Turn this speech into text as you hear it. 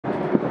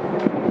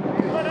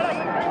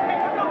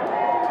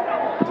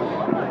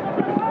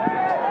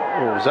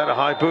Is that a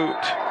high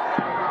boot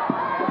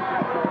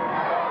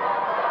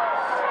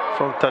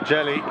from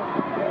Tajeli?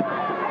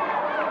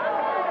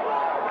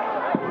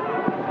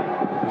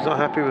 He's not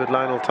happy with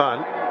Lionel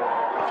Tan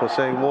for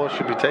saying more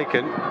should be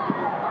taken.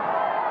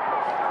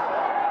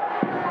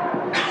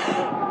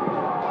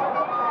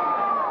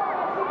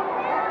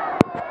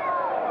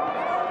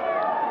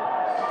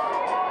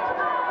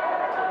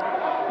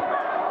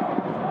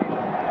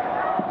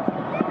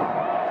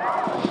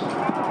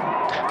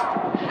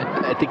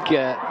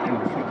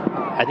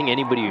 I think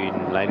anybody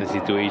in Lionel's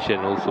situation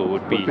also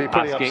would be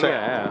asking.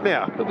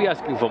 Would be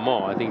asking for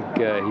more. I think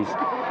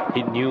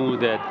he knew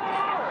that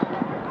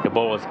the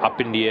ball was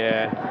up in the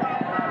air.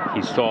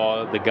 He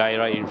saw the guy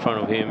right in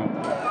front of him.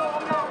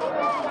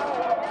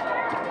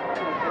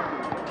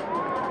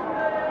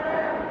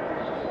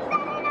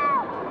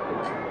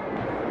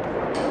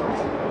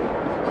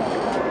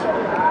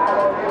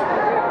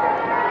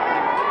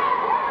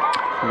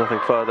 Nothing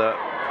further.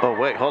 Oh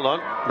wait, hold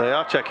on. They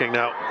are checking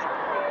now.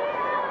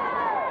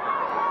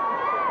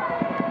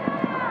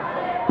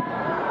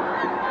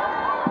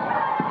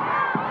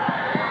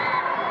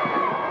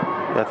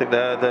 I think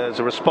there's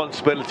a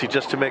responsibility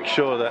just to make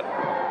sure that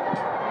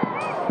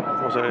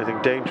there wasn't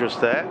anything dangerous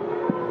there.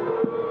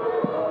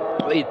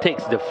 It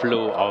takes the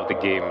flow of the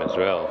game as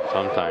well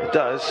sometimes. It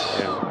does,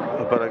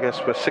 yeah. But I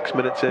guess we're 6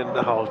 minutes in.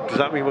 Oh, does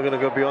that mean we're going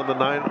to go beyond the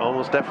 9?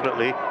 Almost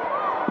definitely.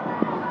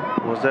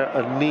 Was there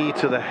a knee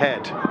to the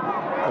head?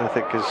 I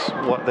think is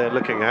what they're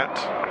looking at.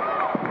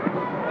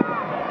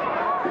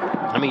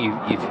 I mean,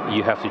 if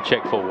you have to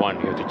check for one,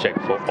 you have to check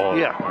for all.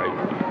 Yeah.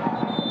 Right?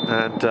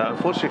 And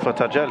unfortunately for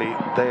Tajeli,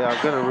 they are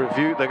going to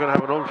review. They're going to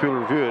have an on-field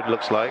review. It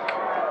looks like.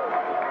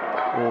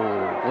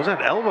 Oh, was that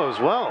an elbow as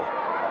well?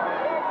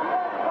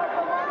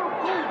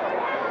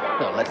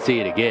 No, let's see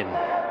it again.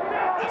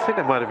 I think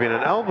it might have been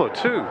an elbow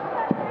too.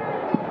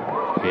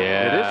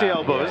 Yeah. It is the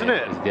elbow, isn't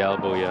it? It's the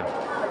elbow, yeah.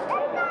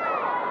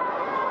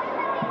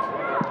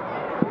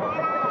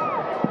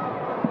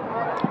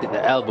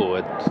 The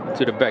elbow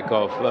to the back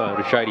of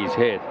Rusyaidi's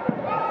head.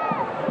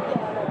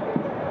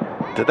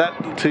 Did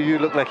that to you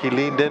look like he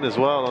leaned in as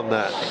well on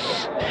that?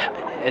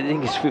 I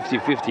think it's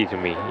 50-50 to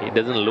me. It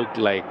doesn't look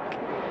like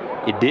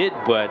it did,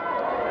 but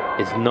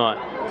it's not.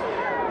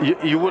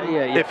 You wouldn't.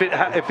 Yeah.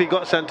 If he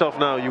got sent off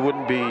now, you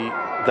wouldn't be.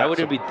 I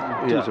wouldn't be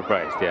too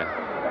surprised. Yeah.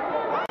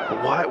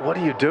 But why? What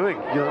are you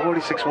doing? You're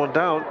already 6-1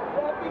 down.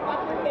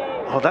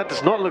 Oh, that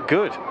does not look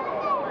good.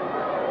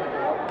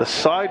 The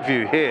side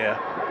view here.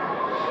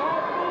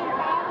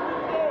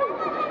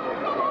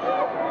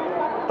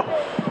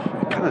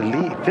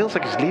 Feels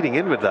like he's leading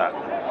in with that.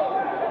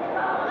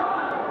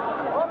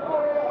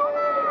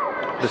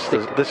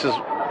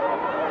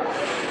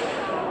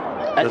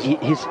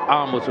 His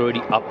arm was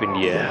already up in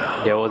the air.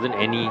 Yeah. There wasn't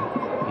any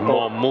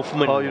more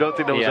movement. Oh, you don't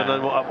think there was any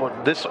more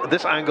upward?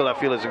 This angle I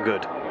feel isn't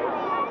good.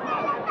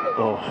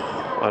 Oh,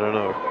 I don't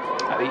know.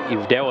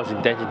 If there was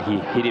intention, he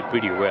hit it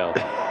pretty well.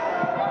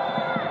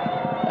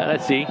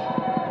 Let's see.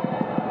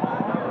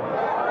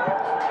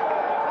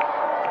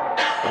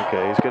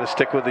 Okay, he's going to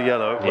stick with the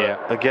yellow.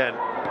 But again,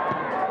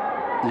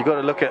 you got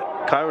to look at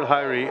Khairul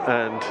Khairi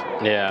and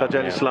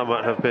Tajeli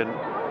Salamat have been,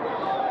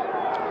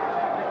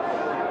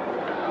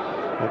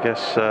 I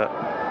guess,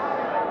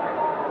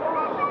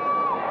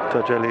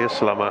 Tajeli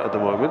Salamat at the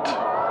moment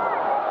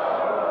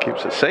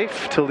keeps it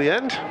safe till the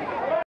end.